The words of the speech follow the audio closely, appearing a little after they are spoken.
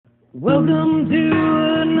Welcome to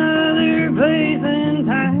another place and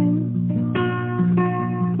time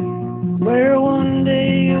where one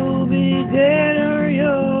day you'll be dead or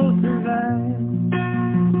you'll survive.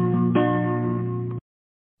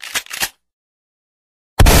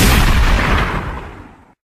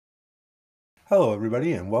 Hello,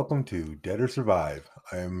 everybody, and welcome to Dead or Survive.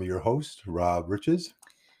 I am your host, Rob Riches.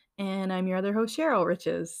 And I'm your other host, Cheryl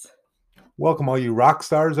Riches. Welcome, all you rock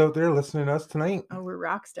stars out there listening to us tonight. Oh, we're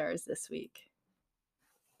rock stars this week.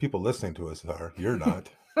 People listening to us are. You're not.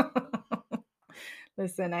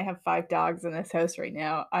 Listen, I have 5 dogs in this house right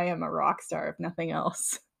now. I am a rock star, if nothing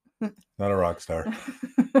else. Not a rock star.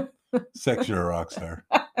 Sex, you're a rock star.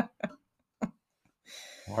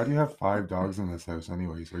 Why do you have 5 dogs in this house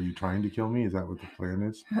anyways? Are you trying to kill me? Is that what the plan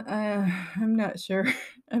is? I'm not sure.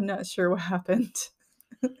 I'm not sure what happened.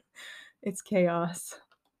 It's chaos.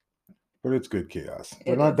 But it's good chaos.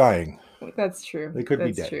 They're It not is. dying. That's true. They could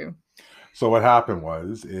be That's dead. true. So what happened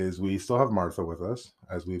is we still have Martha with us,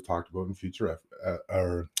 as we've talked about in future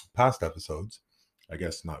or past episodes. I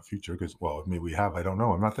guess not future, because, well, maybe we have. I don't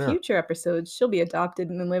know. I'm not there. Future episodes, she'll be adopted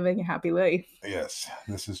and living a happy life. Yes,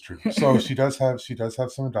 this is true. So she does have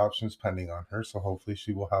some adoptions pending on her. So hopefully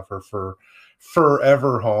she will have her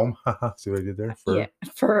forever home. See what I did there? Yeah,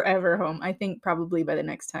 forever home. I think probably by the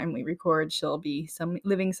next time we record, she'll be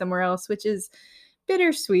living somewhere else, which is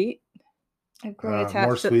bittersweet. I've grown attached.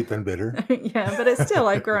 More sweet than bitter. Yeah, but it's still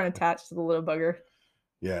I've grown attached to the little bugger.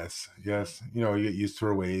 Yes. You know, you get used to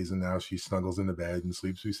her ways, and now she snuggles into bed and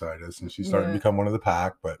sleeps beside us, and she's starting to become one of the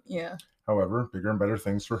pack. But yeah, however, bigger and better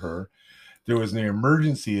things for her. There was an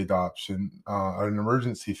emergency adoption, an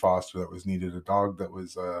emergency foster that was needed, a dog that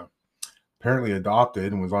was apparently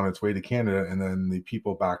adopted and was on its way to Canada, and then the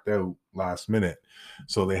people backed out last minute,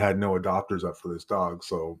 so they had no adopters up for this dog.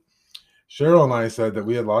 So Cheryl and I said that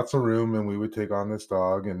we had lots of room and we would take on this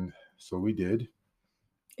dog, and so we did.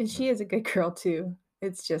 And she is a good girl too.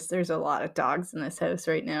 It's just there's a lot of dogs in this house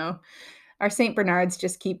right now. Our Saint Bernards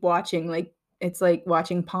just keep watching, like it's like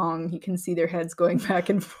watching Pong. You can see their heads going back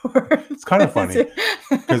and forth. It's kind of funny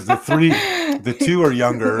because the two are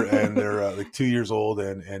younger, and they're like 2 years old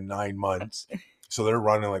and 9 months, so they're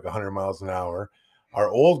running like 100 miles an hour. Our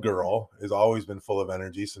old girl has always been full of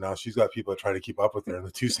energy, so now she's got people that try to keep up with her, and the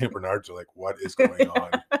two Saint Bernards are like, "What is going on?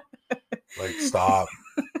 Like, stop!"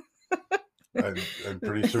 I'm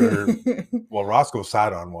pretty sure. Well, Roscoe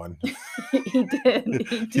sat on one. He did.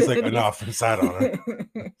 He's like, enough, and sat on her.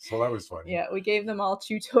 So that was funny. Yeah, we gave them all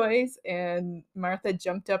chew toys, and Martha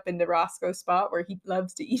jumped up into Roscoe's spot where he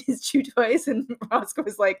loves to eat his chew toys, and Roscoe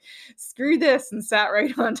was like, "Screw this," and sat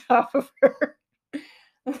right on top of her.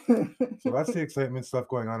 So that's the excitement stuff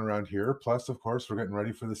going on around here. Plus, of course, we're getting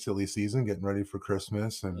ready for the silly season, getting ready for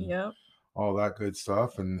Christmas, and all that good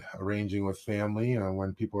stuff, and arranging with family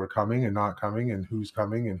when people are coming and not coming, and who's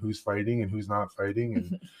fighting and who's not fighting,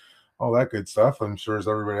 and all that good stuff. I'm sure as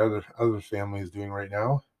everybody other family is doing right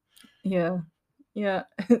now. Yeah,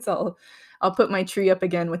 it's all. I'll put my tree up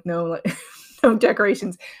again with no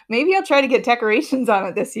decorations. Maybe I'll try to get decorations on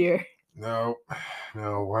it this year. No,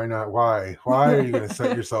 why not? Why are you going to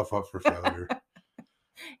set yourself up for failure?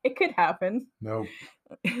 It could happen. Nope,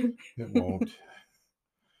 it won't.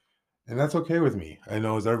 And that's okay with me. I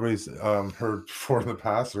know, as everybody's heard before in the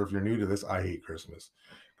past, or if you're new to this, I hate Christmas.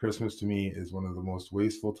 Christmas to me is one of the most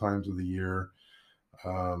wasteful times of the year.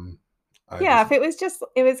 If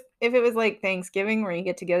it was like Thanksgiving where you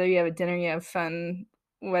get together, you have a dinner, you have fun,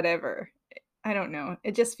 whatever. I don't know.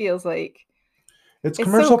 It just feels like it's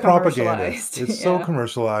commercial propaganda. It's so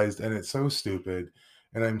commercialized, and it's so stupid,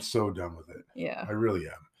 and I'm so done with it. Yeah, I really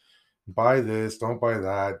am. Buy this, don't buy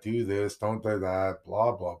that, do this, don't do that,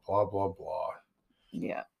 blah, blah, blah, blah, blah.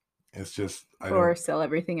 Yeah. It's just, or sell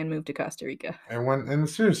everything and move to Costa Rica. And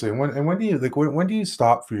seriously, when do you when do you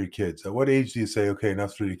stop for your kids? At what age do you say, okay,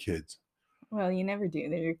 enough for your kids? Well, you never do.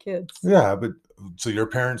 They're your kids. Yeah, but so your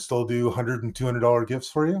parents still do $100 and $200 gifts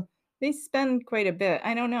for you? They spend quite a bit.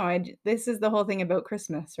 I don't know. This is the whole thing about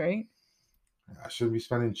Christmas, right? I shouldn't be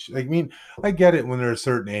spending. I mean, I get it when they're a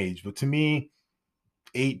certain age, but to me,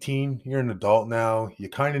 18, you're an adult now. You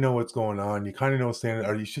kind of know what's going on. You kind of know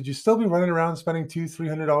standard. Should you still be running around spending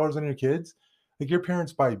 $200-$300 on your kids? Like, your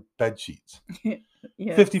parents buy bed sheets,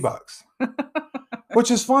 $50,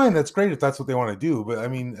 which is fine. That's great if that's what they want to do. But I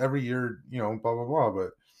mean, every year, blah blah blah. But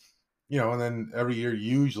and then every year,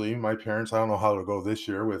 usually my parents, I don't know how it'll go this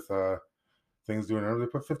year with things doing it. They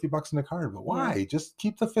put $50 in the card, but why? Yeah. Just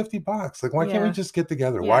keep the $50. Like, why can't we just get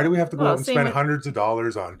together? Yeah. Why do we have to go out and spend hundreds of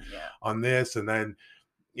dollars on this? And then,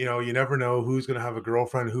 you never know who's going to have a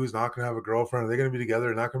girlfriend, who's not going to have a girlfriend. Are they going to be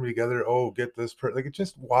together? Not going to be together? Oh, get this like, it's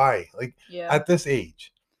just why? Like, at this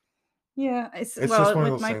age. Yeah, It's just well, one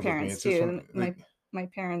of with those my things with me. parents It's just too. one like My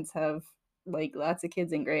parents have like lots of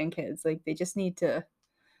kids and grandkids. Like they just need to.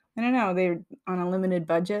 I don't know. They're on a limited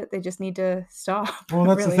budget. They just need to stop. well,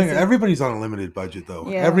 that's the Really, thing. so Everybody's on a limited budget, though.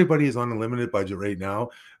 yeah, Everybody is on a limited budget right now.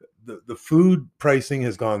 The food pricing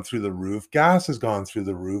has gone through the roof. Gas has gone through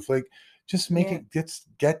the roof. Like, just make yeah, it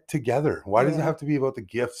get together. Why does it yeah, have to be about the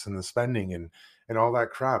gifts and the spending and all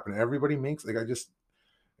that crap? And everybody makes like I just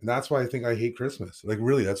and that's why I think I hate Christmas. Like,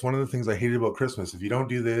 really, that's one of the things I hated about Christmas. If you don't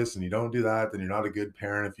do this and you don't do that, then you're not a good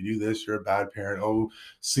parent. If you do this, you're a bad parent. Oh,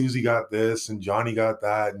 Susie got this and Johnny got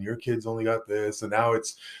that, and your kids only got this. And now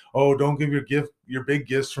it's, oh, don't give your big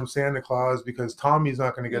gifts from Santa Claus because Tommy's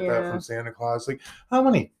not going to get that from yeah. Santa Claus. Like, how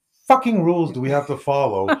many fucking rules do we have to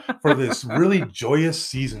follow for this really joyous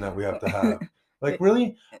season that we have to have? Like,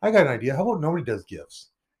 really? I got an idea. How about nobody does gifts?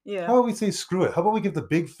 Yeah, How about we say screw it? How about we give the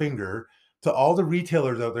big finger to all the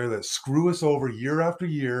retailers out there that screw us over year after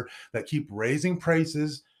year, that keep raising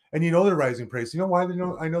prices? And you know they're raising prices. You know why they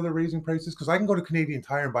know I know they're raising prices? Because I can go to Canadian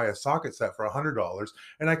Tire and buy a socket set for $100,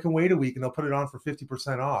 and I can wait a week and they'll put it on for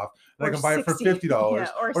 50% off, and I or can buy it for 60, yeah,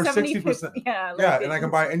 $50 or or 70, 60%. 50, yeah, like Yeah, and I can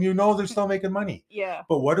buy, and you know they're still making money. yeah,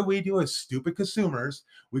 But what do we do as stupid consumers?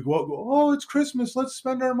 We go out, go, oh, it's Christmas, let's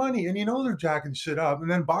spend our money. And you know they're jacking shit up. And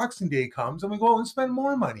then Boxing Day comes and we go out and spend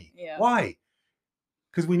more money. yeah, Why?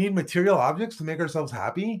 Because we need material objects to make ourselves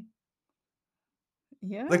happy?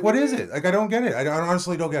 yeah, Like, what is maybe. it? Like, I don't get it. I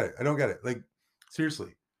honestly don't get it. I don't get it. Like,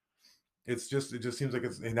 seriously. It just seems like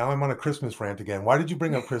it's and now I'm on a Christmas rant again. Why did you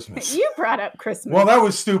bring up Christmas? You brought up Well, Christmas. that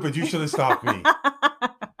was stupid. You should have stopped me.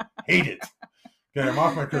 Hate it. Okay, I'm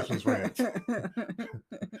off my Christmas rant.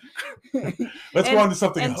 Let's go on to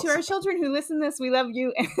something and else. to our children who listen to this, we love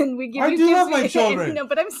you and we give I you do gifts. love my children. No,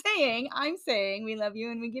 but I'm saying we love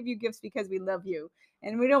you and we give you gifts because we love you.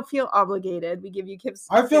 And we don't feel obligated. We give you gifts.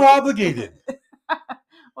 I feel obligated.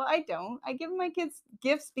 Well, I don't. I give my kids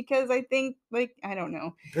gifts because I think, like, I don't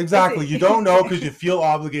know. Exactly. You don't know because you feel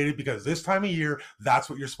obligated because this time of year, that's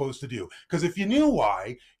what you're supposed to do. Because if you knew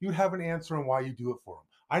why, you'd have an answer on why you do it for them.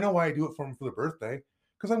 I know why I do it for them for their birthday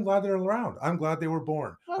because I'm glad they're around. I'm glad they were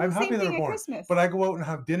born. Well, I'm the happy same they thing were at born. Christmas. But I go out and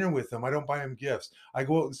have dinner with them. I don't buy them gifts. I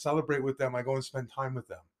go out and celebrate with them. I go and spend time with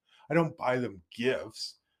them. I don't buy them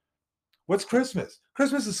gifts. What's Christmas?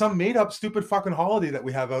 Christmas is some made up stupid fucking holiday that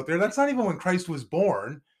we have out there. That's not even when Christ was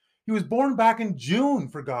born. He was born back in June,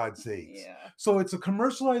 for God's sakes. Yeah. So it's a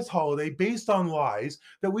commercialized holiday based on lies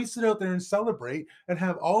that we sit out there and celebrate and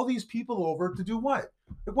have all these people over to do what?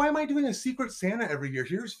 Like, why am I doing a secret Santa every year?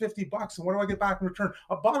 Here's $50, and what do I get back in return?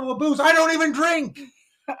 A bottle of booze. I don't even drink.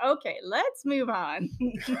 Okay, let's move on.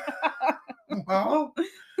 Well,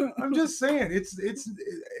 I'm just saying,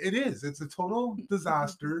 it is. It's a total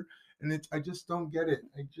disaster, and I just don't get it.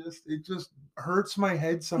 It just hurts my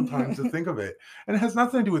head sometimes to think of it, and it has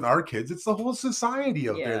nothing to do with our kids. It's the whole society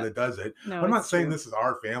out there Yeah. that does it. No, I'm not it's saying true. this is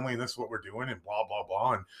our family and this is what we're doing and blah blah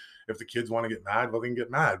blah. And if the kids want to get mad, well, they can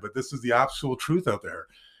get mad. But this is the actual truth out there.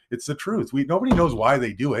 It's the truth. Nobody knows why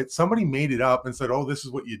they do it. Somebody made it up and said, "Oh, this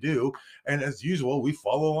is what you do." And as usual, we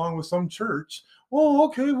follow along with some church. Oh,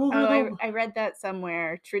 okay, we'll Oh, I read that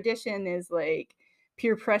somewhere. Tradition is like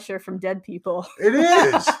peer pressure from dead people. It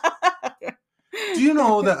is. Do you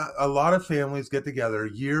know that a lot of families get together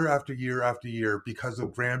year after year after year because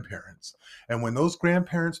of grandparents? And when those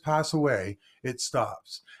grandparents pass away, it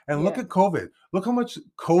stops. And look Yeah. at COVID. Look how much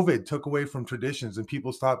COVID took away from traditions and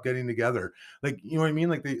people stopped getting together. Like, you know what I mean?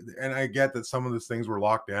 Like and I get that some of those things were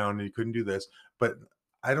locked down and you couldn't do this, but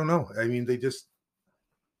I don't know. I mean,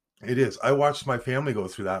 it is. I watched my family go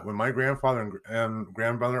through that. When my grandfather and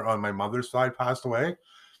grandmother on my mother's side passed away,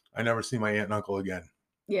 I never see my aunt and uncle again.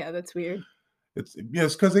 Yeah, that's weird. It's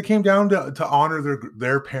yes, because they came down to honor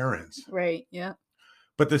their parents, Right. Yeah.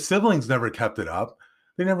 but the siblings never kept it up.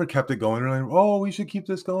 They never kept it going. They're like, oh, we should keep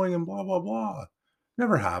this going and blah blah blah.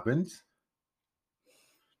 Never happened,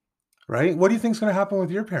 right? What do you think's going to happen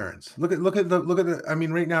with your parents? Look at the. I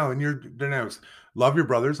mean, right now in your dynamics, love your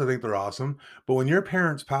brothers. I think they're awesome. But when your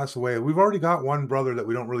parents pass away, we've already got one brother that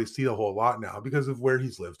we don't really see a whole lot now because of where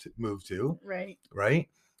he's moved to. Right. Right?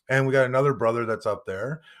 And we got another brother that's up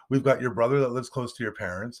there. We've got your brother that lives close to your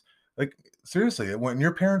parents. Like, seriously, when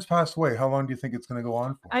your parents pass away, how long do you think it's going to go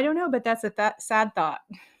on for? I don't know, but that's a sad thought.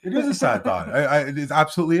 It is a sad thought. It is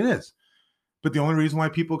absolutely it is. But the only reason why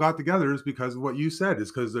people got together is because of what you said,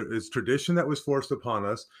 is because there is tradition that was forced upon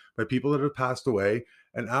us by people that have passed away.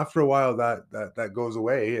 And after a while that goes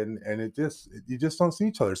away and you just don't see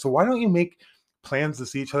each other. So why don't you make plans to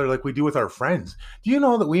see each other like we do with our friends? Do you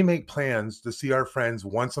know that we make plans to see our friends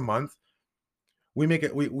once a month? we make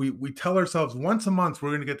it. We tell ourselves once a month we're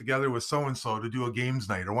going to get together with so and so to do a games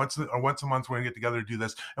night, or once a month we're going to get together to do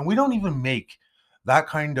this, and we don't even make that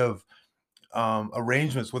kind of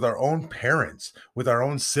arrangements with our own parents, with our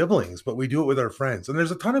own siblings, but we do it with our friends. And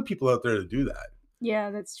there's a ton of people out there to do that.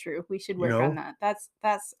 Yeah, that's true. We should You work on know? that.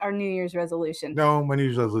 That's our New Year's resolution. No, my New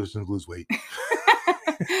Year's resolution is lose weight.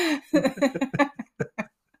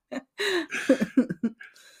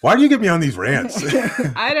 Why do you get me on these rants?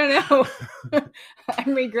 I don't know.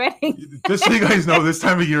 I'm regretting. Just so you guys know, this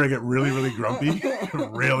time of year I get really, really grumpy.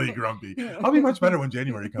 Really grumpy. I'll be much better when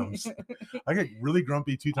January comes. I get really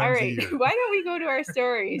grumpy 2 All times a right. year. Why don't we go to our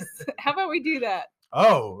stories? How about we do that?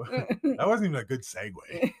 Oh, that wasn't even a good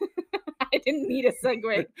segue. I didn't need a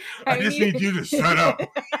segue. I just need you to shut up.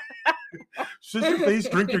 Shut your face,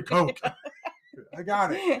 drink your Coke. I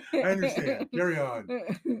got it. I understand. Carry on.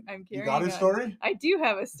 I'm You carrying got a on. story? I do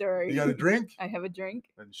have a story. You got a drink? I have a drink.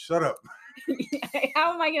 Then shut up.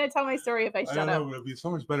 How am I going to tell my story if I I shut don't up? know. It'd be so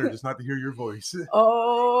much better just not to hear your voice.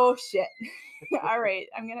 Oh, shit. All right.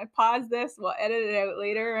 I'm going to pause this. We'll edit it out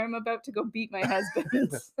later. I'm about to go beat my husband.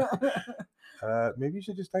 Maybe you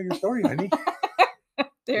should just tell your story, honey.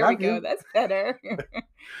 There Love we go. you. That's better.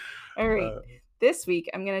 All right. This week,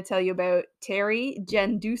 I'm going to tell you about Terry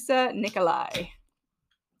Jandusa Nikolai.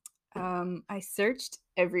 I searched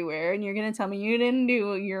everywhere, and you're going to tell me you didn't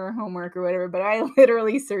do your homework or whatever, but I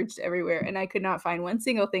literally searched everywhere, and I could not find one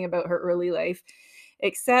single thing about her early life,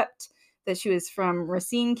 except that she was from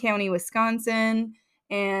Racine County, Wisconsin,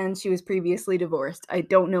 and she was previously divorced. I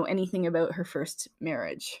don't know anything about her first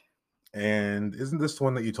marriage. And isn't this the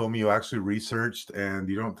one that you told me you actually researched and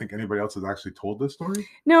you don't think anybody else has actually told this story?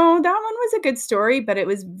 No, that one was a good story, but it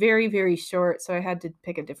was very, very short, so I had to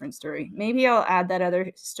pick a different story. Maybe I'll add that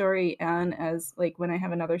other story on as, like, when I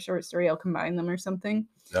have another short story, I'll combine them or something.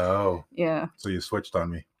 Oh, Yeah, so you switched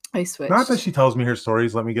on me. I switched. Not that she tells me her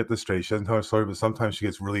stories. Let me get this straight. She doesn't tell her story, but sometimes she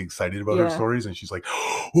gets really excited about her Yeah. stories and she's like,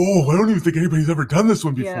 oh, I don't even think anybody's ever done this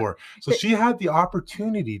one Yeah. before. So But- she had the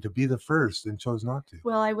opportunity to be the first and chose not to.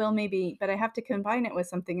 Well, I will maybe, but I have to combine it with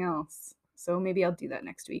something else. So maybe I'll do that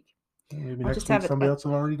next week. Maybe I'll next just week have somebody else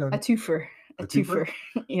have already done A it. twofer. A A twofer?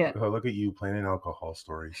 twofer. Yeah. Oh, look at you planning alcohol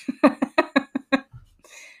stories.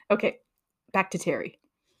 Okay, back to Terry.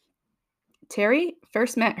 Terry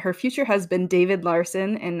first met her future husband, David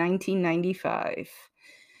Larson, in 1995.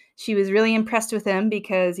 She was really impressed with him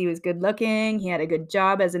because he was good looking. He had a good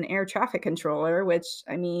job as an air traffic controller, which,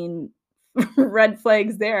 I mean, red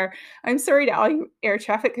flags there. I'm sorry to all you air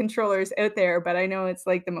traffic controllers out there, but I know it's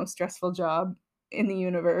like the most stressful job in the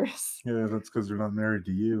universe. Yeah, that's because they're not married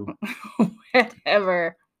to you.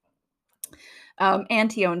 Whatever.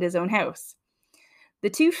 And he owned his own house. The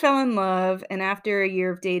two fell in love, and after a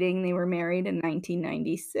year of dating, they were married in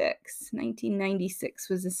 1996. 1996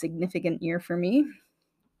 was a significant year for me.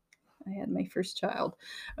 I had my first child.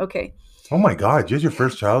 Okay. Oh my God, you had your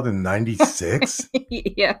first child in 96?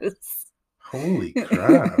 Yes. Holy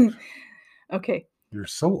crap. Okay. You're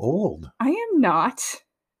so old. I am not.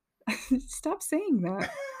 Stop saying that.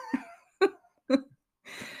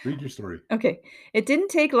 Read your story. Okay. It didn't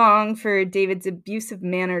take long for David's abusive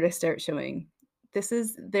manner to start showing. This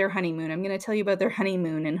is their honeymoon. I'm going to tell you about their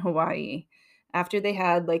honeymoon in Hawaii. After they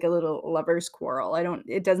had like a little lovers quarrel.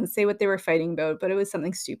 It doesn't say what they were fighting about, but it was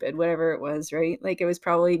something stupid, whatever it was, right? Like it was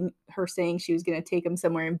probably her saying she was going to take him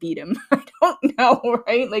somewhere and beat him. I don't know,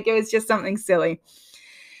 right? Like it was just something silly.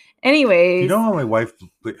 Anyways. You know how my wife,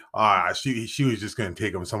 she was just going to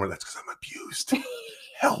take him somewhere. That's because I'm abused.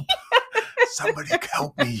 Help. Somebody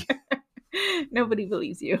help me. Nobody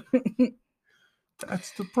believes you.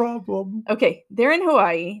 That's the problem. Okay, they're in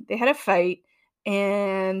Hawaii. They had a fight,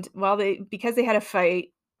 and because they had a fight,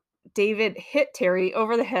 David hit Terry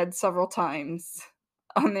over the head several times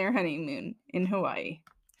on their honeymoon in Hawaii.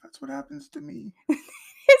 That's what happens to me.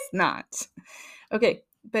 It's not. Okay,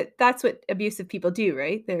 but that's what abusive people do,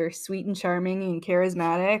 right? They're sweet and charming and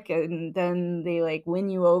charismatic, and then they like win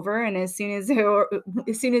you over, and as soon as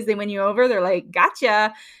they win you over, they're like,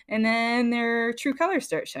 gotcha, and then their true colors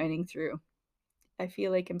start shining through. I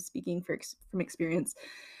feel like I'm speaking from experience.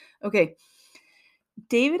 Okay.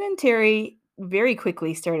 David and Terry very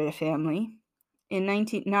quickly started a family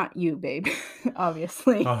not you, babe,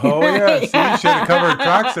 obviously. Oh, yeah. See, you should have covered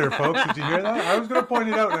tracks there, folks. Did you hear that? I was going to point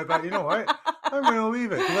it out, and I thought, you know what? I'm going to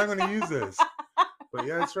leave it because I'm going to use this. But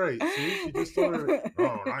yeah, that's right. See, she just told her,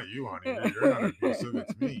 no, not you, honey. You're not abusive.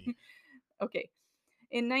 It's me. Okay.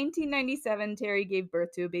 In 1997, Terry gave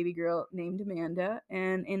birth to a baby girl named Amanda,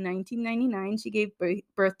 and in 1999, she gave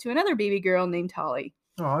birth to another baby girl named Holly.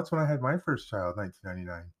 Oh, that's when I had my first child,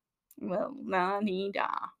 1999. Well, la-dee-da.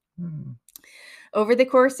 Hmm. Over the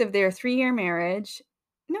course of their 3-year marriage,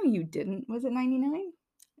 no, you didn't. Was it 99?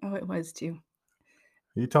 Oh, it was too.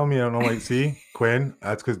 You tell me I don't know what. See, Quinn,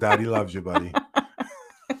 that's because Daddy loves you, buddy.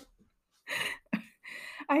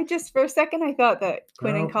 I just, for a second, I thought that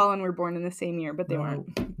Quinn and No. Colin were born in the same year, but they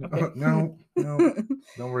weren't. Okay. No.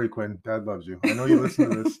 Don't worry, Quinn. Dad loves you. I know you listen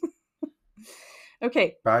to this.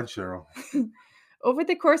 Okay. Bad Cheryl. Over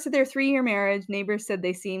the course of their 3-year marriage, neighbors said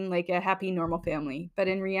they seemed like a happy, normal family. But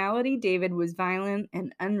in reality, David was violent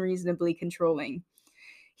and unreasonably controlling.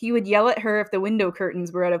 He would yell at her if the window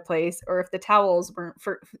curtains were out of place or if the towels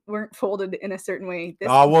weren't folded in a certain way.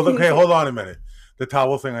 Okay, hold on a minute. The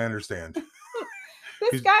towel thing, I understand.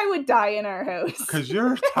 This guy would die in our house. Because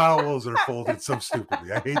your towels are folded so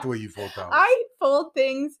stupidly. I hate the way you fold towels. I fold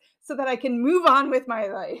things so that I can move on with my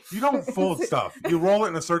life. You don't fold stuff. You roll it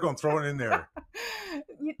in a circle and throw it in there.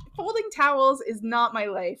 Folding towels is not my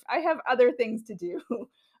life. I have other things to do.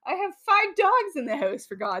 I have 5 dogs in the house,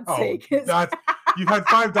 for God's sake. You've had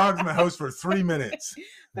 5 dogs in the house for 3 minutes.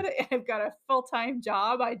 But I've got a full-time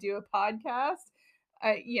job. I do a podcast.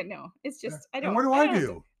 It's just, I don't. And what do I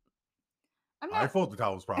do? I fold the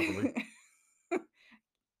towels properly.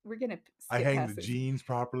 We're going to I hang the jeans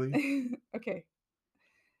properly. Okay.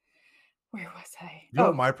 Where was I? You know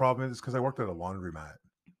what my problem is? Because I worked at a laundromat.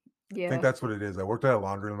 Yeah. I think that's what it is. I worked at a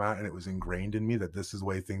laundromat and it was ingrained in me that this is the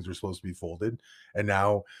way things are supposed to be folded. And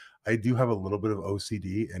now I do have a little bit of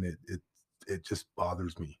OCD and it just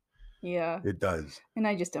bothers me. Yeah. It does. And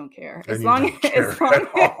I just don't care. As long as you're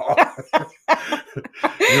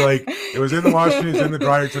like, it was in the washing, it's in the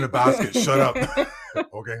dryer, it's in a basket. Shut up.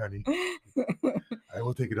 Okay, honey. I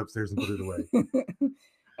will take it upstairs and put it away.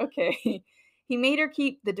 Okay. He made her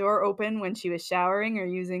keep the door open when she was showering or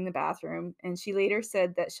using the bathroom, and she later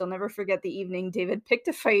said that she'll never forget the evening David picked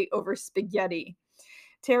a fight over spaghetti.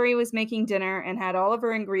 Terry was making dinner and had all of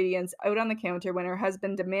her ingredients out on the counter when her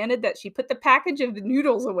husband demanded that she put the package of the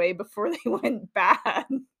noodles away before they went bad.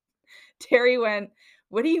 Terry went,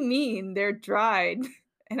 "What do you mean? They're dried.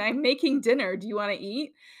 And I'm making dinner. Do you want to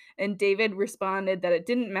eat?" And David responded that it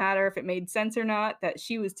didn't matter if it made sense or not, that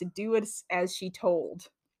she was to do it as she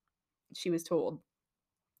was told.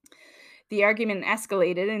 The argument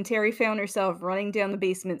escalated, and Terry found herself running down the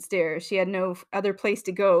basement stairs. She had no other place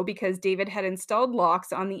to go because David had installed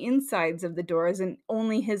locks on the insides of the doors, and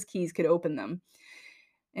only his keys could open them.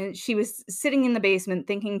 And she was sitting in the basement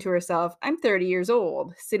thinking to herself, I'm 30 years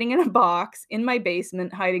old, sitting in a box in my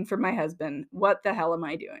basement, hiding from my husband. What the hell am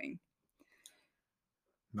I doing?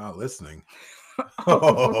 Not listening.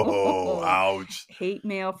 Oh, ouch. Hate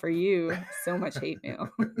mail for you. So much hate mail.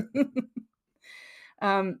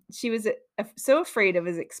 She was so afraid of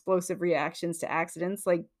his explosive reactions to accidents,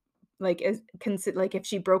 like if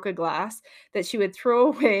she broke a glass, that she would throw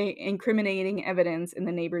away incriminating evidence in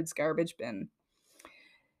the neighbor's garbage bin.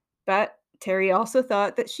 But Terry also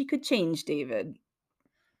thought that she could change David.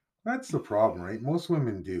 That's the problem, right? Most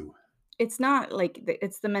women do. It's not like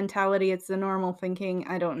it's the mentality. It's the normal thinking.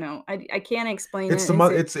 I don't know. I can't explain it's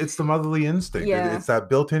it. It's the motherly instinct. Yeah. It's that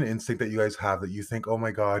built-in instinct that you guys have that you think, oh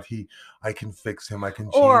my God, I can fix him. I can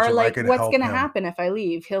change or him. like, I can what's help going to him. happen if I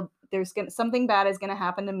leave? Something bad is going to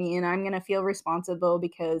happen to me, and I'm going to feel responsible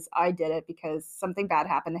because I did it, because something bad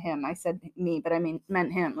happened to him. I said me, but I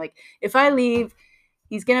meant him. Like, if I leave,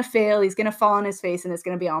 he's going to fail. He's going to fall on his face, and it's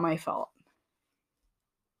going to be all my fault.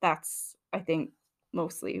 That's, I think,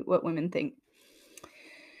 mostly what women think.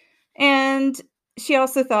 And she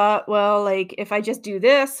also thought, well, like, if I just do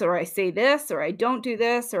this, or I say this, or I don't do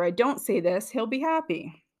this, or I don't say this, he'll be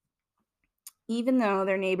happy. Even though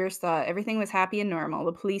their neighbors thought everything was happy and normal,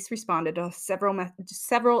 the police responded to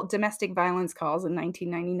several domestic violence calls in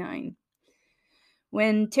 1999.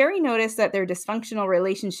 When Terry noticed that their dysfunctional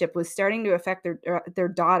relationship was starting to affect their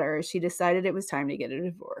daughter, she decided it was time to get a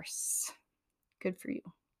divorce. Good for you.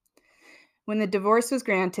 When the divorce was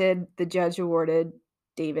granted, the judge awarded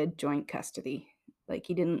David joint custody. Like,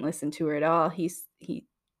 he didn't listen to her at all. He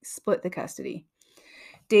split the custody.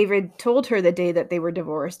 David told her the day that they were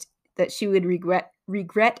divorced that she would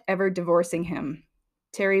regret ever divorcing him.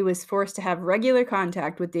 Terry was forced to have regular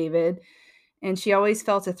contact with David, and she always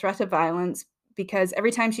felt a threat of violence because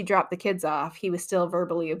every time she dropped the kids off, he was still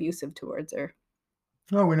verbally abusive towards her.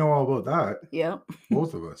 Oh, we know all about that. Yep.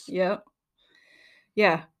 Both of us. Yep.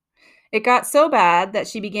 Yeah. It got so bad that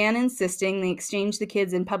she began insisting they exchange the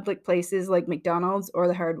kids in public places like McDonald's or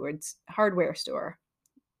the hardware store.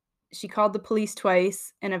 She called the police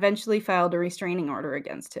twice and eventually filed a restraining order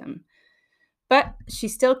against him. But she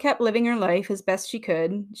still kept living her life as best she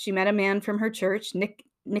could. She met a man from her church,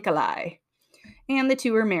 Nikolai, and the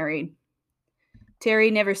two were married.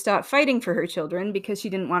 Terry never stopped fighting for her children because she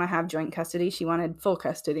didn't want to have joint custody. She wanted full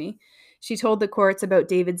custody. She told the courts about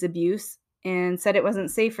David's abuse and said it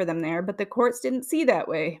wasn't safe for them there, but the courts didn't see that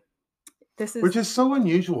way. Which is so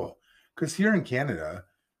unusual, because here in Canada,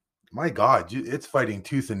 my God, it's fighting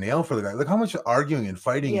tooth and nail for the guy. Look how much arguing and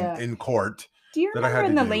fighting in court. Do you that I remember had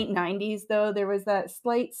in to the do. late 90s, though, there was that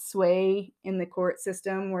slight sway in the court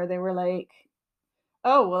system where they were like,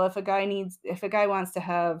 oh, well, if a guy wants to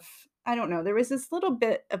have, I don't know, there was this little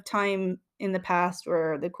bit of time in the past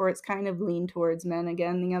where the courts kind of leaned towards men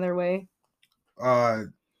again the other way.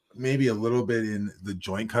 Maybe a little bit in the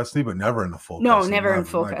joint custody, but never in the full No, custody. never in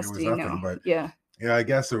full It was custody, nothing, no. but Yeah. yeah, I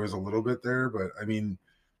guess there was a little bit there, but I mean,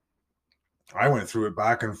 I went through it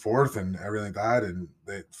back and forth and everything like that, and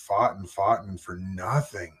they fought and for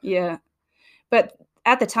nothing. Yeah. But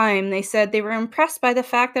at the time, they said they were impressed by the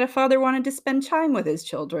fact that a father wanted to spend time with his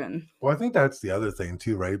children. Well, I think that's the other thing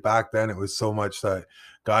too, right? Back then, it was so much that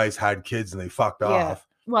guys had kids and they fucked off.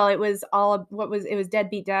 Well, it was all it was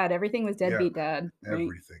deadbeat dad. Everything was deadbeat dad. Right?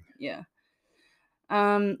 Everything. Yeah.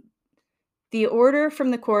 The order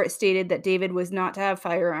from the court stated that David was not to have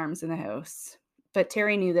firearms in the house, but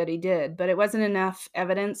Terry knew that he did. But it wasn't enough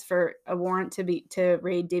evidence for a warrant to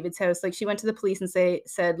raid David's house. Like, she went to the police and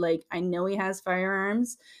said, like, I know he has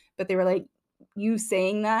firearms, but they were like, you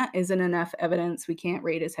saying that isn't enough evidence. We can't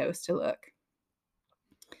raid his house to look.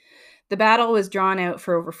 The battle was drawn out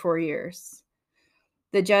for over 4 years.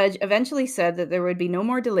 The judge eventually said that there would be no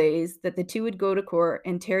more delays, that the two would go to court,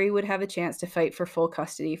 and Terry would have a chance to fight for full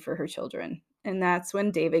custody for her children. And that's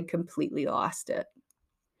when David completely lost it.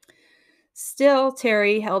 Still,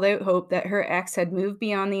 Terry held out hope that her ex had moved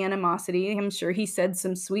beyond the animosity. I'm sure he said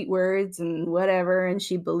some sweet words and whatever, and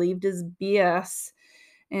she believed his BS.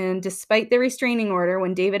 And despite the restraining order,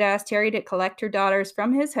 when David asked Terry to collect her daughters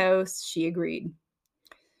from his house, she agreed.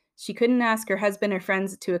 She couldn't ask her husband or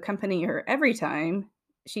friends to accompany her every time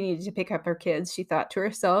she needed to pick up her kids, she thought to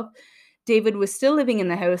herself. David was still living in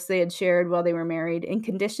the house they had shared while they were married in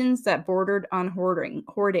conditions that bordered on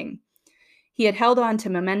hoarding. He had held on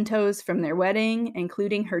to mementos from their wedding,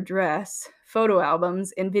 including her dress, photo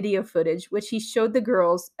albums, and video footage, which he showed the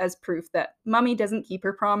girls as proof that Mommy doesn't keep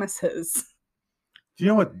her promises. Do you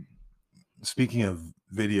know what? Speaking of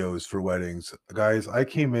videos for weddings, guys, I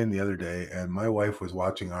came in the other day and my wife was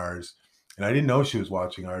watching ours, and I didn't know she was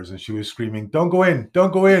watching ours, and she was screaming, "Don't go in!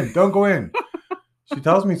 Don't go in! Don't go in!" She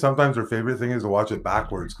tells me sometimes her favorite thing is to watch it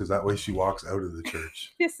backwards because that way she walks out of the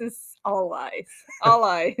church. This is all lies. All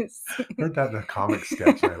lies. Heard that in a comic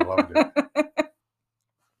sketch and I loved it.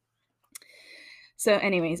 So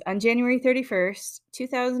anyways, on January 31st,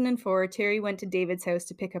 2004, Terry went to David's house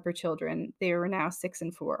to pick up her children. They were now 6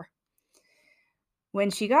 and 4. When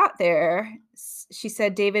she got there, she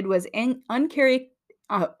said David was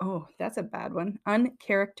that's a bad one,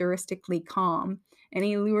 uncharacteristically calm, and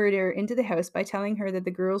he lured her into the house by telling her that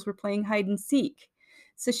the girls were playing hide and seek,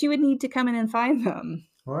 so she would need to come in and find them.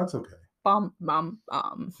 Well, that's okay. Bum.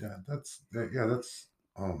 Yeah, that's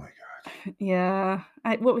oh my God. Yeah,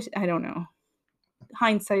 I don't know.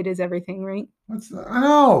 Hindsight is everything, right?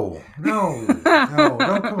 No,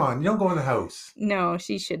 come on. You don't go in the house. No,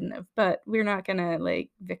 she shouldn't have, but we're not gonna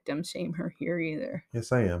victim shame her here either.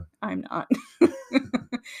 Yes, I am. I'm not.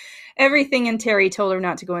 Everything in Terry told her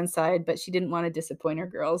not to go inside, but she didn't want to disappoint her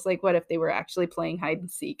girls. Like, what if they were actually playing hide and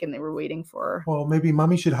seek and they were waiting for her? Well, maybe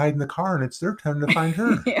Mommy should hide in the car and it's their time to find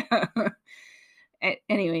her. Yeah.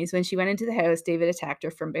 Anyways, when she went into the house, David attacked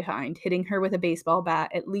her from behind, hitting her with a baseball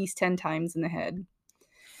bat at least 10 times in the head.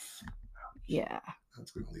 Yeah.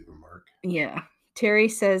 That's going to leave a mark. Yeah. Terry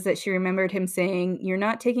says that she remembered him saying, "You're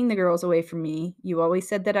not taking the girls away from me. You always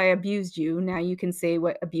said that I abused you. Now you can say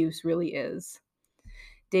what abuse really is."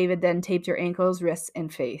 David then taped her ankles, wrists,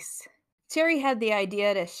 and face. Terry had the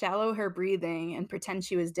idea to shallow her breathing and pretend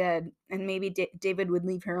she was dead, and maybe David would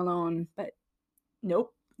leave her alone, but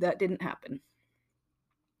nope, that didn't happen.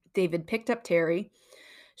 David picked up Terry,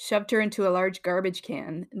 shoved her into a large garbage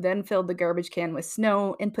can, then filled the garbage can with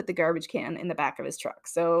snow and put the garbage can in the back of his truck.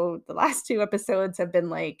 So the last 2 episodes have been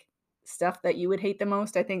like stuff that you would hate the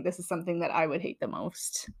most. I think this is something that I would hate the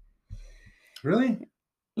most. Really?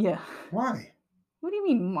 Yeah. Why? What do you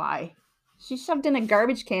mean, why? She shoved in a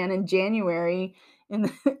garbage can in January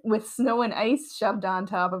with snow and ice shoved on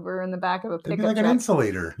top of her in the back of a pickup truck. It'd be like an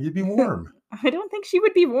insulator. You'd be warm. I don't think she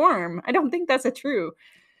would be warm. I don't think that's true.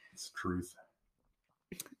 It's truth.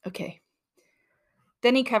 Okay.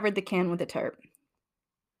 Then he covered the can with a tarp.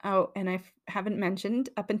 Oh, and I haven't mentioned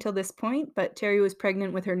up until this point, but Terry was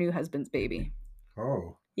pregnant with her new husband's baby.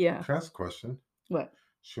 Oh. Yeah. Can I ask a question? What?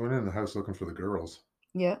 She went in the house looking for the girls.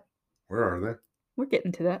 Yeah. Where are they? We're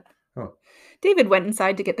getting to that. Oh. David went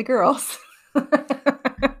inside to get the girls.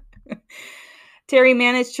 Terry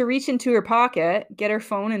managed to reach into her pocket, get her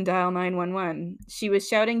phone, and dial 911. She was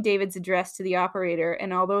shouting David's address to the operator,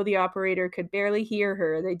 and although the operator could barely hear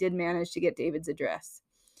her, they did manage to get David's address.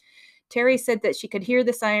 Terry said that she could hear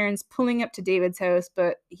the sirens pulling up to David's house,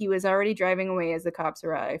 but he was already driving away as the cops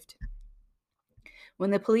arrived.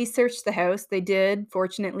 When the police searched the house, they did,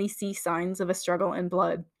 fortunately, see signs of a struggle and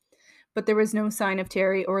blood, but there was no sign of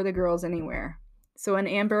Terry or the girls anywhere. So an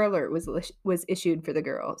Amber Alert was issued for the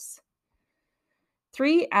girls.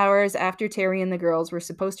 3 hours after Terry and the girls were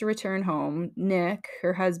supposed to return home, Nick,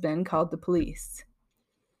 her husband, called the police.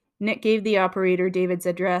 Nick gave the operator David's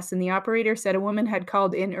address, and the operator said a woman had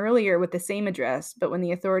called in earlier with the same address, but when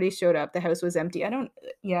the authorities showed up, the house was empty.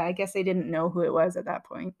 I guess they didn't know who it was at that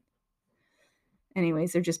point.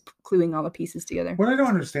 Anyways, they're just gluing all the pieces together. What I don't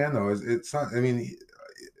understand, though, is it's not, I mean,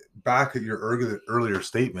 back at your earlier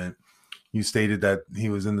statement, you stated that he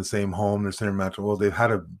was in the same home, they're same match. Well, they've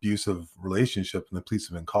had an abusive relationship, and the police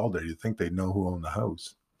have been called there. You'd think they'd know who owned the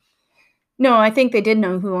house. No, I think they did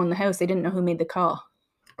know who owned the house. They didn't know who made the call.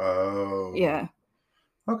 Oh. Yeah.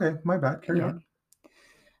 Okay, my bad. Carry on.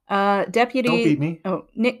 Deputy. Don't beat me. Oh,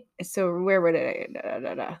 Nick. So where would I?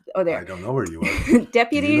 Oh, there. I don't know where you are.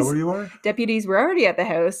 Deputies. Do you know where you are? Deputies were already at the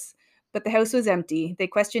house, but the house was empty. They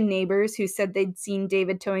questioned neighbors who said they'd seen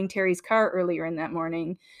David towing Terry's car earlier in that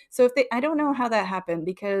morning. So I don't know how that happened,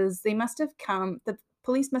 because they must have come. The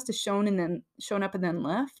police must have shown up and then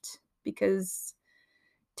left, because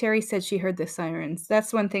Terry said she heard the sirens.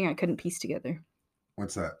 That's one thing I couldn't piece together.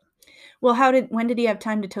 What's that? Well, when did he have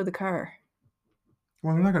time to tow the car?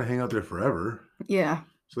 Well, they're not going to hang out there forever. Yeah.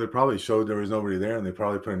 So they probably showed there was nobody there, and they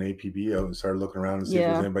probably put an APB out and started looking around and see if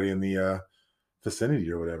there's anybody in the vicinity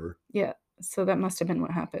or whatever. Yeah. So that must have been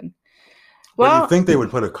what happened. Well, you'd think they would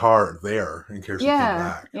put a car there in case they came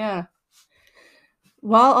back. Yeah.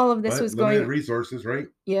 While all of this was going on, resources, right?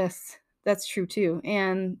 Yes, that's true too.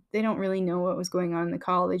 And they don't really know what was going on in the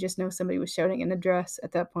call. They just know somebody was shouting an address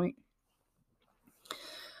at that point.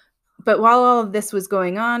 But while all of this was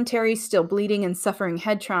going on, Terry's still bleeding and suffering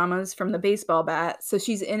head traumas from the baseball bat, so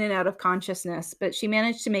she's in and out of consciousness, but she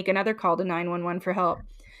managed to make another call to 911 for help.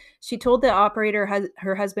 She told the operator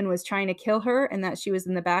her husband was trying to kill her and that she was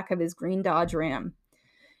in the back of his green Dodge Ram.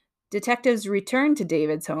 Detectives returned to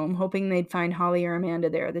David's home, hoping they'd find Holly or Amanda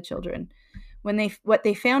there, the children. What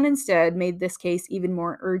they found instead made this case even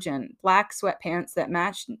more urgent. Black sweatpants that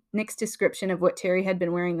matched Nick's description of what Terry had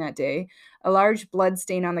been wearing that day, a large blood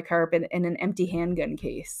stain on the carpet, and an empty handgun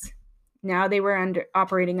case. Now they were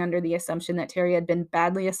operating under the assumption that Terry had been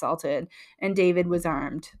badly assaulted and David was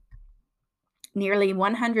armed. Nearly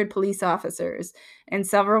 100 police officers and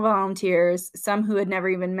several volunteers, some who had never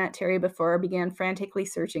even met Terry before, began frantically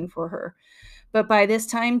searching for her. But by this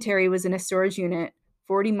time, Terry was in a storage unit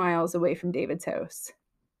 40 miles away from David's house.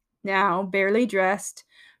 Now, barely dressed,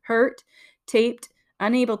 hurt, taped,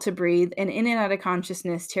 unable to breathe, and in and out of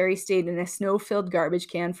consciousness, Terry stayed in a snow-filled garbage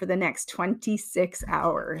can for the next 26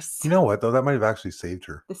 hours. You know what, though? That might have actually saved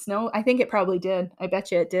her. The snow? I think it probably did. I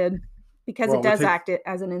bet you it did. Because it does act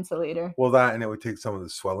as an insulator. Well, that, and it would take some of the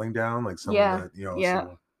swelling down, like some of the,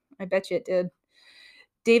 So. I bet you it did.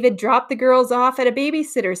 David dropped the girls off at a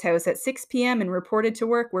babysitter's house at 6 p.m. and reported to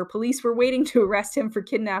work, where police were waiting to arrest him for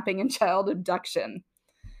kidnapping and child abduction.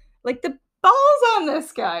 Like, the balls on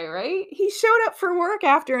this guy, right? He showed up for work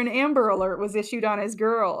after an Amber Alert was issued on his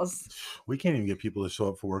girls. We can't even get people to show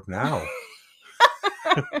up for work now.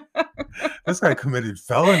 This guy committed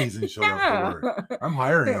felonies and showed up for work. I'm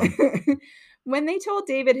hiring him. When they told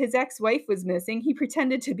David his ex-wife was missing, he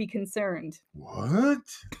pretended to be concerned. What?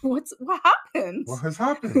 What happened? What has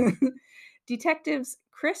happened? Detectives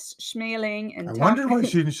Chris Schmeling and I wondered why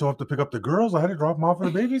she didn't show up to pick up the girls. I had to drop them off at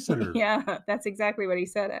a babysitter. Yeah, that's exactly what he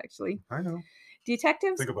said, actually. I know.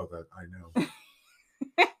 Detectives. Think about that. I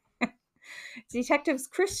know. Detectives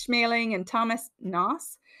Chris Schmeling and Thomas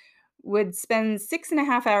Noss would spend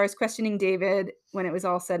 6.5 hours questioning David when it was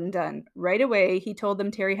all said and done. Right away, he told them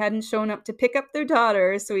Terry hadn't shown up to pick up their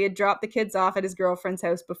daughters, so he had dropped the kids off at his girlfriend's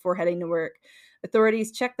house before heading to work.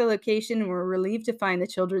 Authorities checked the location and were relieved to find the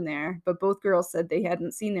children there, but both girls said they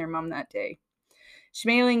hadn't seen their mom that day.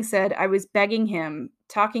 Schmeling said, "I was begging him,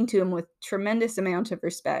 talking to him with tremendous amount of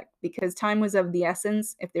respect, because time was of the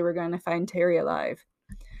essence if they were going to find Terry alive."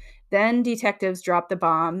 Then detectives dropped the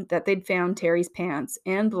bomb that they'd found Terry's pants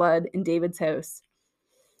and blood in David's house.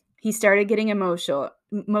 He started getting emotional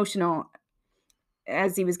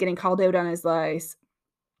as he was getting called out on his lies.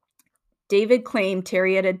 David claimed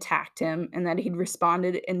Terry had attacked him and that he'd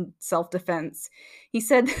responded in self-defense. He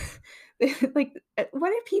said Like,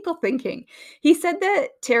 what are people thinking? He said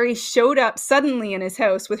that Terry showed up suddenly in his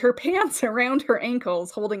house with her pants around her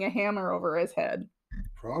ankles, holding a hammer over his head.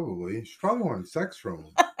 Probably. She probably wanted sex from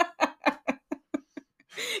him.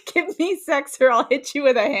 Give me sex or I'll hit you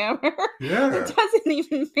with a hammer. Yeah. It doesn't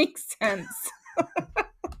even make sense.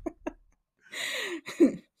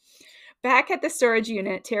 Back at the storage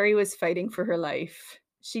unit, Terry was fighting for her life.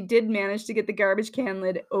 She did manage to get the garbage can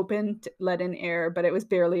lid open to let in air, but it was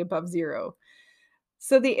barely above zero.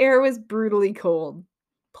 So the air was brutally cold.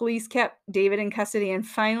 Police kept David in custody and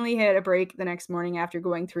finally had a break the next morning after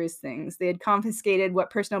going through his things. They had confiscated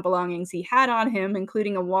what personal belongings he had on him,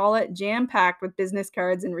 including a wallet jam-packed with business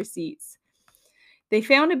cards and receipts. They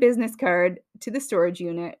found a business card to the storage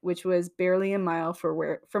unit, which was barely a mile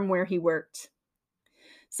from where he worked.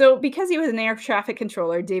 So because he was an air traffic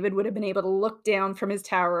controller, David would have been able to look down from his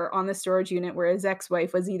tower on the storage unit where his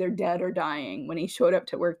ex-wife was either dead or dying when he showed up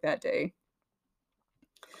to work that day.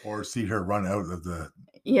 Or see her run out of the.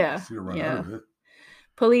 Yeah. See her run out of it.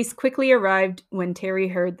 Police quickly arrived when Terry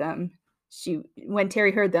heard them. She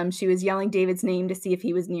was yelling David's name to see if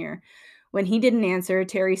he was near. When he didn't answer,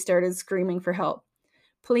 Terry started screaming for help.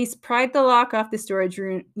 Police pried the lock off the storage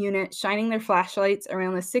unit, shining their flashlights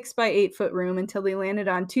around the 6 by 8 foot room until they landed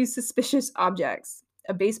on two suspicious objects: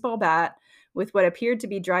 a baseball bat with what appeared to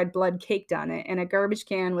be dried blood caked on it, and a garbage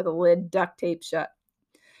can with a lid duct taped shut.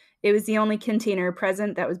 It was the only container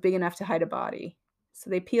present that was big enough to hide a body.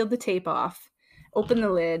 So they peeled the tape off, opened the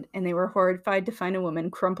lid, and they were horrified to find a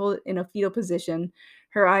woman crumpled in a fetal position.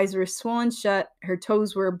 Her eyes were swollen shut. Her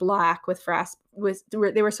toes were black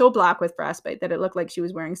they were so black with frostbite that it looked like she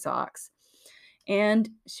was wearing socks. And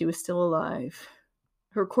she was still alive.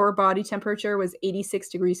 Her core body temperature was 86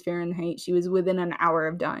 degrees Fahrenheit. She was within an hour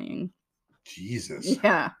of dying. Jesus.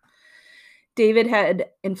 Yeah. David had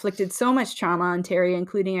inflicted so much trauma on Terry,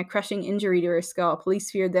 including a crushing injury to her skull.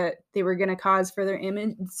 Police feared that they were going to cause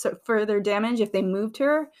further damage if they moved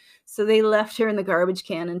her, so they left her in the garbage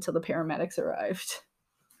can until the paramedics arrived.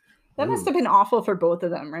 That must have been awful for both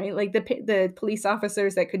of them, right? Like the police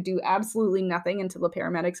officers that could do absolutely nothing until the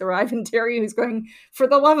paramedics arrive, and Terry who's going, for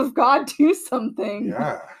the love of God, do something.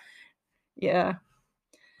 Yeah. Yeah.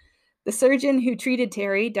 The surgeon who treated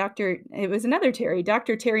Terry, Dr.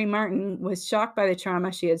 Terry Martin, was shocked by the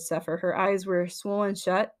trauma she had suffered. Her eyes were swollen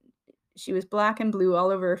shut. She was black and blue all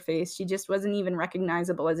over her face. She just wasn't even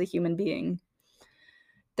recognizable as a human being.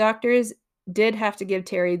 Doctors did have to give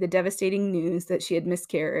Terry the devastating news that she had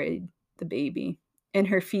miscarried the baby, and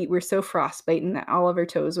her feet were so frostbitten that all of her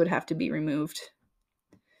toes would have to be removed.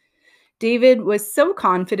 David was so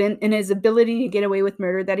confident in his ability to get away with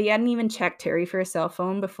murder that he hadn't even checked Terry for a cell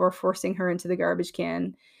phone before forcing her into the garbage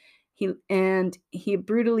can. He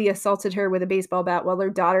brutally assaulted her with a baseball bat while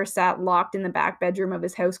their daughter sat locked in the back bedroom of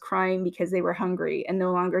his house crying because they were hungry and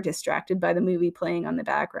no longer distracted by the movie playing on the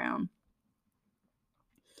background.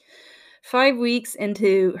 5 weeks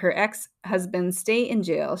into her ex-husband's stay in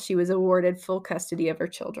jail, she was awarded full custody of her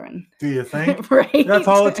children. Do you think? Right. That's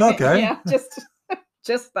all it took, eh? Yeah,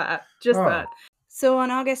 just that. That. So on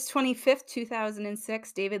August 25th,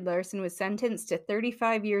 2006, David Larson was sentenced to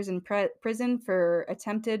 35 years in prison for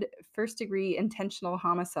attempted first-degree intentional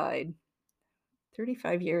homicide.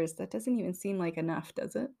 35 years, that doesn't even seem like enough,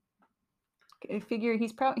 does it? I figure he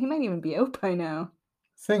might even be out by now.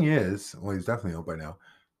 Thing is, well, he's definitely out by now.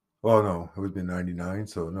 Well, no, it would have been 99,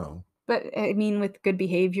 so no. But, I mean, with good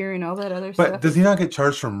behavior and all that other stuff. But does he not get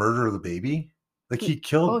charged for murder of the baby? Like, he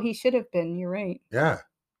killed... Oh, he should have been. You're right. Yeah.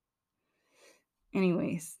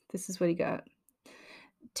 Anyways, this is what he got.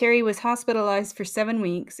 Terry was hospitalized for 7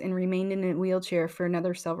 weeks and remained in a wheelchair for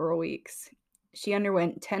another several weeks. She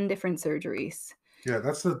underwent 10 different surgeries. Yeah,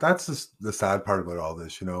 that's the sad part about all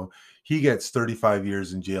this, you know. He gets 35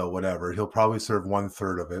 years in jail, whatever. He'll probably serve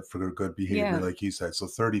 1/3 of it for good behavior, like you said. So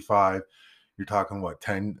 35, you're talking what,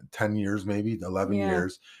 10 years maybe, 11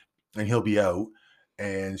 years, and he'll be out.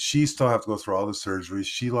 And she still have to go through all the surgeries.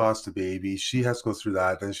 She lost a baby. She has to go through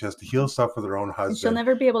that. Then she has to heal stuff with her own husband. And she'll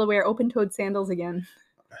never be able to wear open-toed sandals again.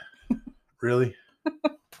 Really?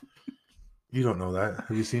 You don't know that.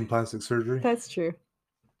 Have you seen plastic surgery? That's true.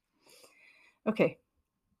 Okay.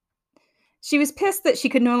 She was pissed that she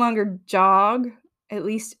could no longer jog. At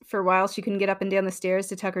least for a while, she couldn't get up and down the stairs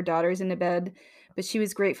to tuck her daughters into bed. But she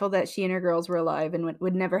was grateful that she and her girls were alive and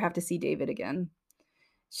would never have to see David again.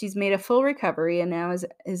 She's made a full recovery and now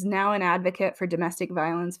is now an advocate for domestic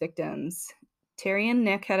violence victims. Terry and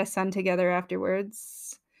Nick had a son together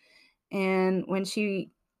afterwards. And when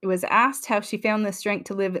she was asked how she found the strength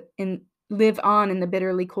to live on in the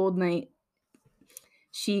bitterly cold night,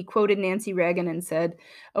 She quoted Nancy Reagan and said,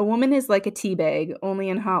 "A woman is like a tea bag. Only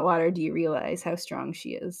in hot water do you realize how strong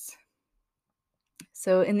she is."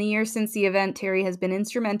 So in the years since the event, Terry has been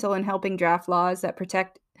instrumental in helping draft laws that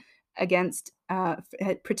protect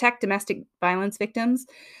domestic violence victims,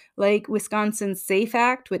 like Wisconsin's SAFE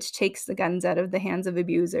Act, which takes the guns out of the hands of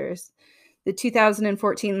abusers. The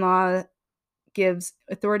 2014 law gives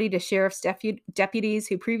authority to sheriff's deputies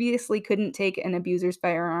who previously couldn't take an abuser's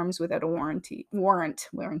firearms without a warrant.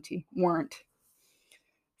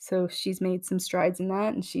 So she's made some strides in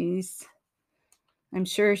that, and I'm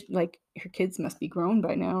sure, like, her kids must be grown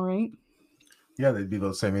by now, right? Yeah, they'd be about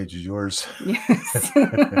the same age as yours. Yes.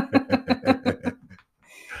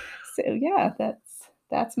 So yeah,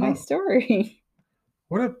 that's my story.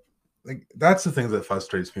 That's the thing that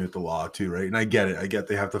frustrates me with the law too, right? And I get it. I get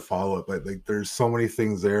they have to follow it, but like there's so many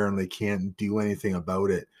things there and they can't do anything about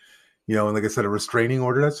it. And like I said, a restraining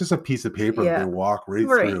order, that's just a piece of paper that they walk right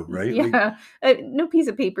through, right? Yeah. No piece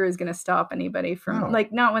of paper is going to stop anybody from,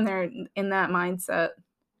 not when they're in that mindset.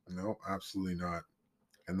 No, absolutely not.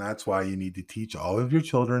 And that's why you need to teach all of your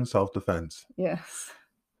children self-defense. Yes.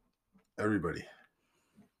 Everybody.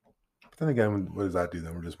 But then again, what does that do?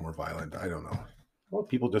 Then we're just more violent. I don't know. Well,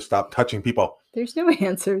 people just stop touching people. There's no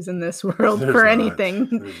answers in this world for anything.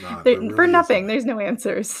 There's not. For nothing. There's no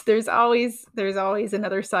answers. There's always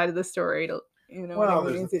another side of the story.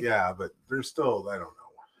 Well, yeah, but there's still, I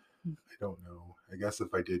don't know. I guess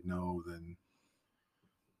if I did know, then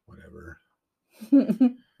whatever.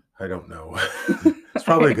 I don't know. It's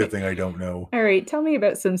probably a good thing I don't know. All right, tell me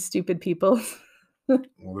about some stupid people.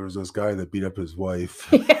 Well, there's this guy that beat up his wife,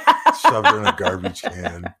 shoved her in a garbage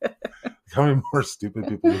can. How many more stupid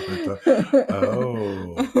people have been talking?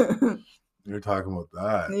 Oh, you're talking about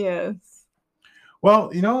that? Yes.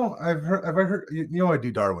 Well, I've heard. I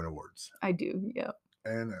do Darwin Awards. I do, yeah.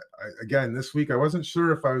 And again, this week I wasn't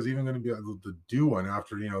sure if I was even going to be able to do one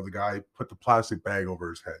after the guy put the plastic bag over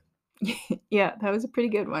his head. Yeah, that was a pretty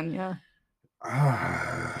good one. Yeah.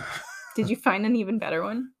 Did you find an even better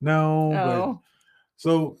one? No. Oh.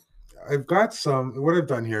 So I've got some. What I've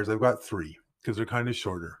done here is I've got 3 because they're kind of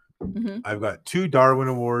shorter. Mm-hmm. I've got 2 Darwin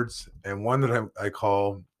Awards and one that I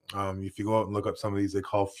call, if you go out and look up some of these, they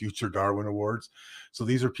call future Darwin Awards. So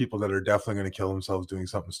these are people that are definitely going to kill themselves doing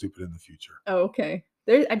something stupid in the future. Oh, okay.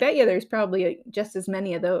 I bet you there's probably just as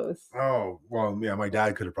many of those. Oh, well, yeah, my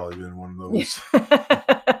dad could have probably been one of those.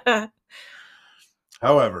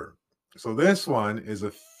 However, so this one is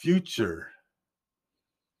a future.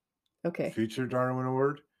 Okay. Future Darwin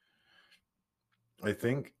Award. I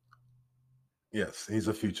think. Yes, he's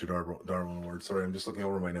a future Darwin Award. Sorry, I'm just looking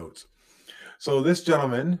over my notes. So this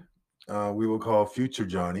gentleman, we will call Future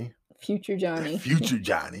Johnny. Future Johnny. Future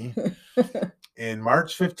Johnny. In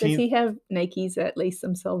March 15th. Does he have Nikes that lace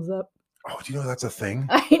themselves up? Oh, do you know that's a thing?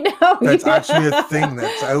 I know. That's actually a thing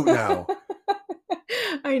that's out now.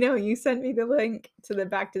 I know. You sent me the link to the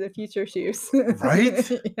Back to the Future shoes. Right?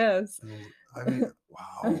 Yes. I mean,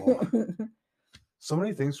 wow. So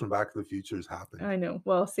many things from Back to the Future has happened. I know.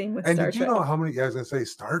 Well, same with Star Trek. And did you know how many, as I say,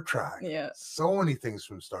 Star Trek? Yeah. So many things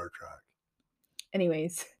from Star Trek.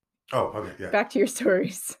 Anyways. Oh, okay. Yeah. Back to your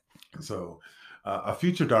stories. So, a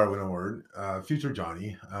future Darwin Award, Future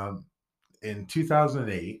Johnny, in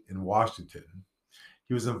 2008 in Washington,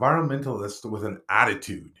 he was an environmentalist with an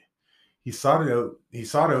attitude. He sought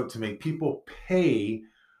out to make people pay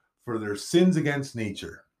for their sins against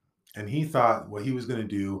nature. And he thought what he was going to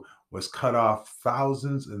do was cut off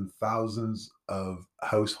thousands and thousands of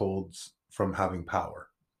households from having power.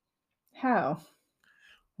 How?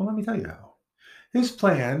 Well, let me tell you how. His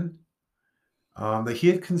plan that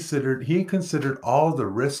he considered all the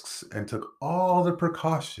risks and took all the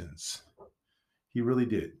precautions. He really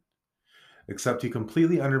did. Except he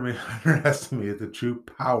completely underestimated the true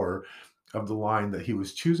power of the line that he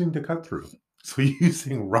was choosing to cut through. So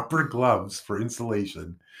using rubber gloves for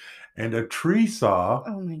insulation and a tree saw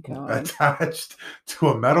attached to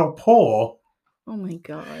a metal pole. Oh my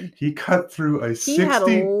God. He cut through He had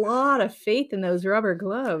a lot of faith in those rubber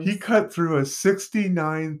gloves. He cut through a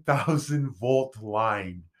 69,000 volt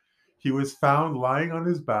line. He was found lying on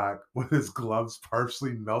his back with his gloves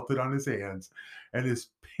partially melted on his hands and his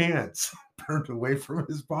pants burned away from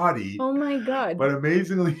his body. Oh my God. But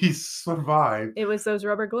amazingly, he survived. It was those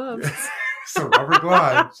rubber gloves. So rubber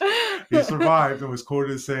gloves. He survived and was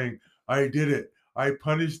quoted as saying, "I did it. I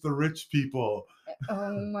punished the rich people."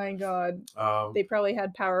 Oh my God. They probably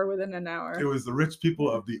had power within an hour. It was the rich people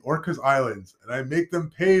of the Orcas Islands, and I make them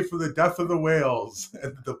pay for the death of the whales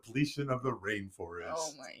and the depletion of the rainforest.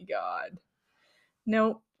 Oh my God.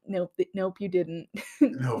 Nope, you didn't.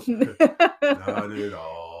 Nope, not at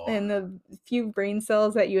all. And the few brain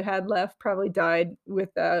cells that you had left probably died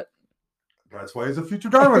with that. That's why he's a future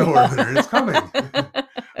Darwin Award winner. It's coming.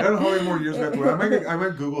 I don't know how many more years we have to wait. I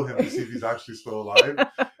might Google him to see if he's actually still alive.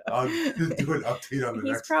 I'll do an update on the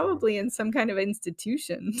He's next probably in some kind of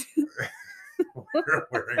institution. one.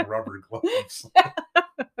 Wearing rubber gloves.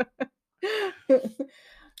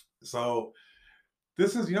 So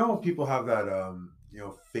this is, people have that,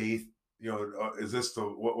 faith, is this the,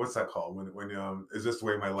 what's that called? When is this the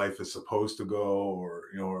way my life is supposed to go?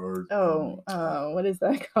 Or, What is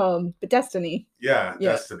that called? But destiny. Yeah,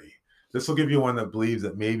 Yeah. destiny. This will give you one that believes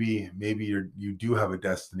that maybe you do have a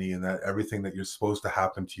destiny and that everything that you're supposed to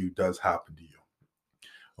happen to you does happen to you.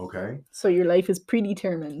 Okay. So your life is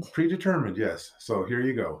predetermined. Predetermined, yes. So here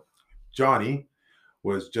you go. Johnny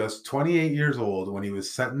was just 28 years old when he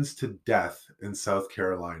was sentenced to death in South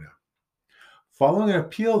Carolina. Following an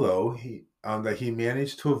appeal, though, he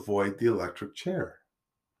managed to avoid the electric chair.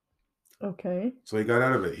 Okay. So he got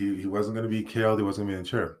out of it. He wasn't going to be killed. He wasn't going to be in the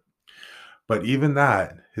chair. But even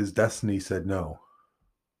that, his destiny said no.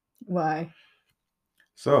 Why?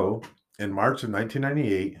 So in March of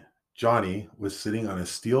 1998, Johnny was sitting on a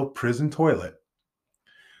steel prison toilet,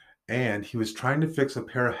 and he was trying to fix a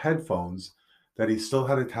pair of headphones that he still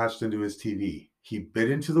had attached into his TV. He bit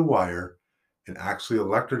into the wire and actually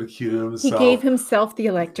electrocuted himself. He gave himself the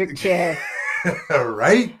electric chair.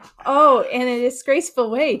 Right? Oh, in a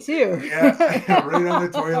disgraceful way, too. Yeah, right on the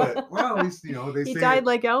toilet. Well, at least, they say... He died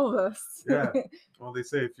like Elvis. Yeah. Well, they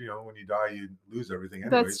say, if when you die, you lose everything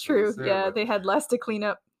anyway. That's true. They had less to clean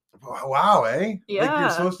up. Wow, eh? Yeah. Like,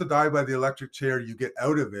 you're supposed to die by the electric chair, you get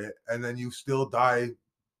out of it, and then you still die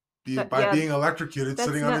by being electrocuted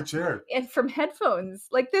sitting on the chair. And from headphones.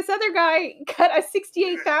 Like, this other guy cut a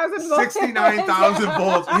 68,000 volt. 69,000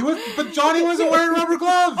 volts. But Johnny wasn't wearing rubber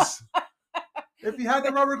gloves. If he had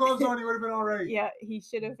the rubber gloves on, he would have been all right. Yeah, he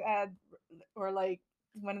should have had, or like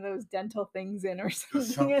one of those dental things in or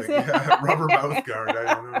something. Yeah, rubber mouth guard.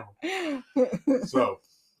 I don't know. So,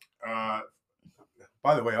 by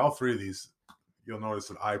the way, all three of these, you'll notice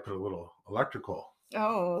that I put a little electrical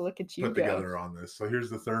look at you put together on this. So here's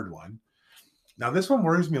the third one. Now this one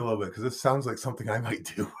worries me a little bit because this sounds like something I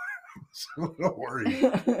might do. So don't worry.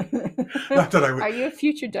 Not that I would. Are you a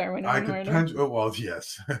future Darwin? I could well,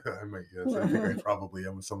 yes. I might, yes. I think I probably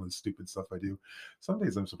am with some of the stupid stuff I do. Some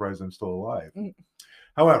days I'm surprised I'm still alive.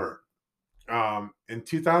 However, in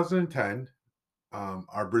 2010,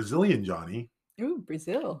 our Brazilian Johnny. Ooh,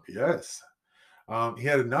 Brazil. Yes. He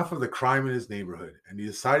had enough of the crime in his neighborhood, and he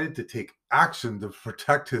decided to take action to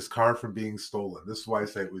protect his car from being stolen. This is why I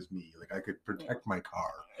say it was me. Like, I could protect my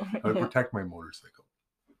car. I would protect my motorcycle.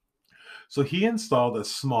 So he installed a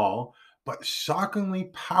small but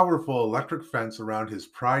shockingly powerful electric fence around his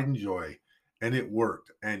pride and joy, and it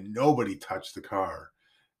worked, and nobody touched the car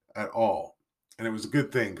at all. And it was a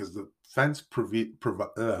good thing because the fence proved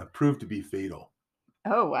to be fatal.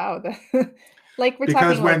 Oh, wow. Like we're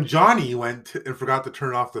because talking when Johnny went and forgot to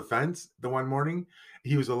turn off the fence the one morning,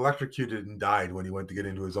 he was electrocuted and died when he went to get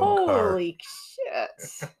into his own car. Holy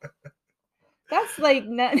shit. That's like,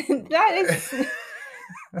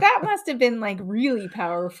 that must have been like really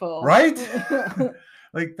powerful. Right?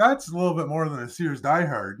 Like, that's a little bit more than a Sears Die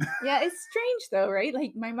Hard. Yeah, it's strange though, right?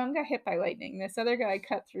 Like, my mom got hit by lightning. This other guy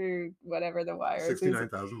cut through whatever the wire is.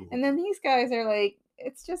 69,000. And then these guys are like,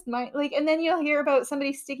 it's just and then you'll hear about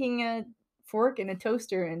somebody sticking a fork in a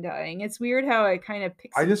toaster and dying. It's weird how I kind of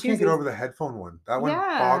picks. I just can't get over the headphone one. That one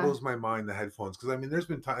Yeah. boggles my mind. The headphones, because I mean, there's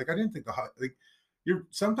been time like I didn't think you're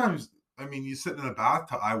sometimes. I mean, you sit in a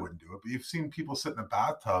bathtub. I wouldn't do it, but you've seen people sit in a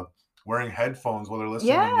bathtub wearing headphones while they're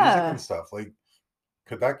listening to music and stuff. Like,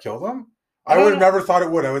 could that kill them? I would have never thought it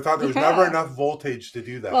would. I would thought there was never enough voltage to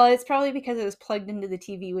do that. Well, it's probably because it was plugged into the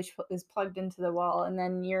TV, which is plugged into the wall, and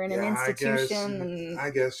then you're in an institution. I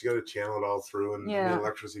guess you got to channel it all through, and the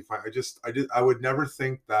electricity. I would never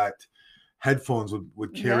think that headphones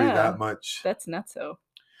would carry that much. That's nutso.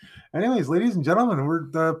 Anyways, ladies and gentlemen, we're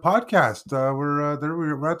the podcast.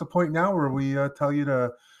 We're at the point now where we tell you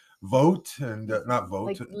to vote and not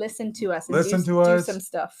vote. Like, listen to us. And do some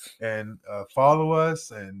stuff. And follow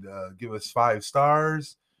us and give us 5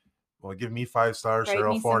 stars. Well, give me 5 stars.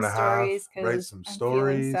 Cheryl 4.5. Write some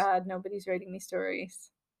stories. I'm feeling sad. Nobody's writing me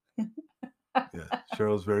stories. Yeah,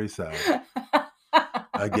 Cheryl's very sad.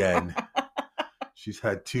 Again. She's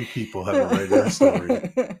had 2 people have to write her a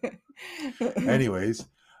story. Anyways.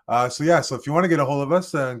 So if you want to get a hold of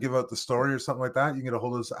us and give out the story or something like that, you can get a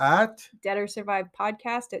hold of us at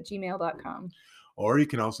deadersurvivepodcast@gmail.com. Or you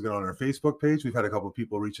can also get on our Facebook page. We've had a couple of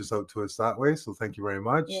people reach us out to us that way. So thank you very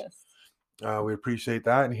much. Yes. We appreciate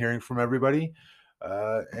that and hearing from everybody.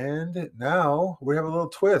 And now we have a little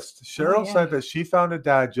twist. Cheryl Oh, yeah. said that she found a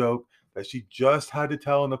dad joke that she just had to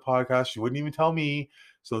tell in the podcast. She wouldn't even tell me.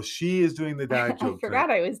 So she is doing the dad I joke. forgot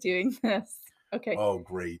tonight. I was doing this. Okay. Oh,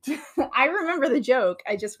 great. I remember the joke.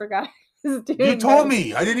 I just forgot I was doing You told this.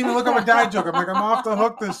 me. I didn't even look up a dad joke. I'm like, I'm off the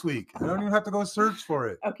hook this week. I don't even have to go search for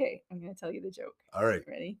it. Okay, I'm going to tell you the joke. All right.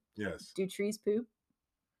 Ready? Yes. Do trees poop?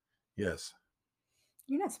 Yes.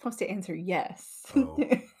 You're not supposed to answer yes. Oh,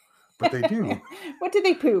 but they do. What do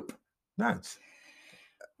they poop? Nuts.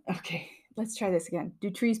 Okay, let's try this again. Do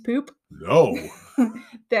trees poop? No.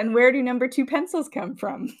 Then where do number 2 pencils come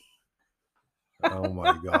from? Oh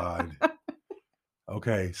my God.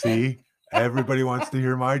 Okay. See, everybody wants to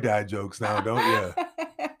hear my dad jokes now, don't you?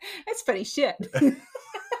 That's funny shit.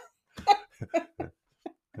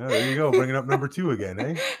 Yeah, there you go. Bringing up number 2 again,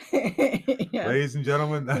 eh? Yeah. Ladies and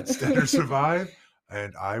gentlemen, that's Dead or Survive.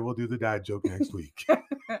 And I will do the dad joke next week.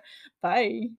 Bye.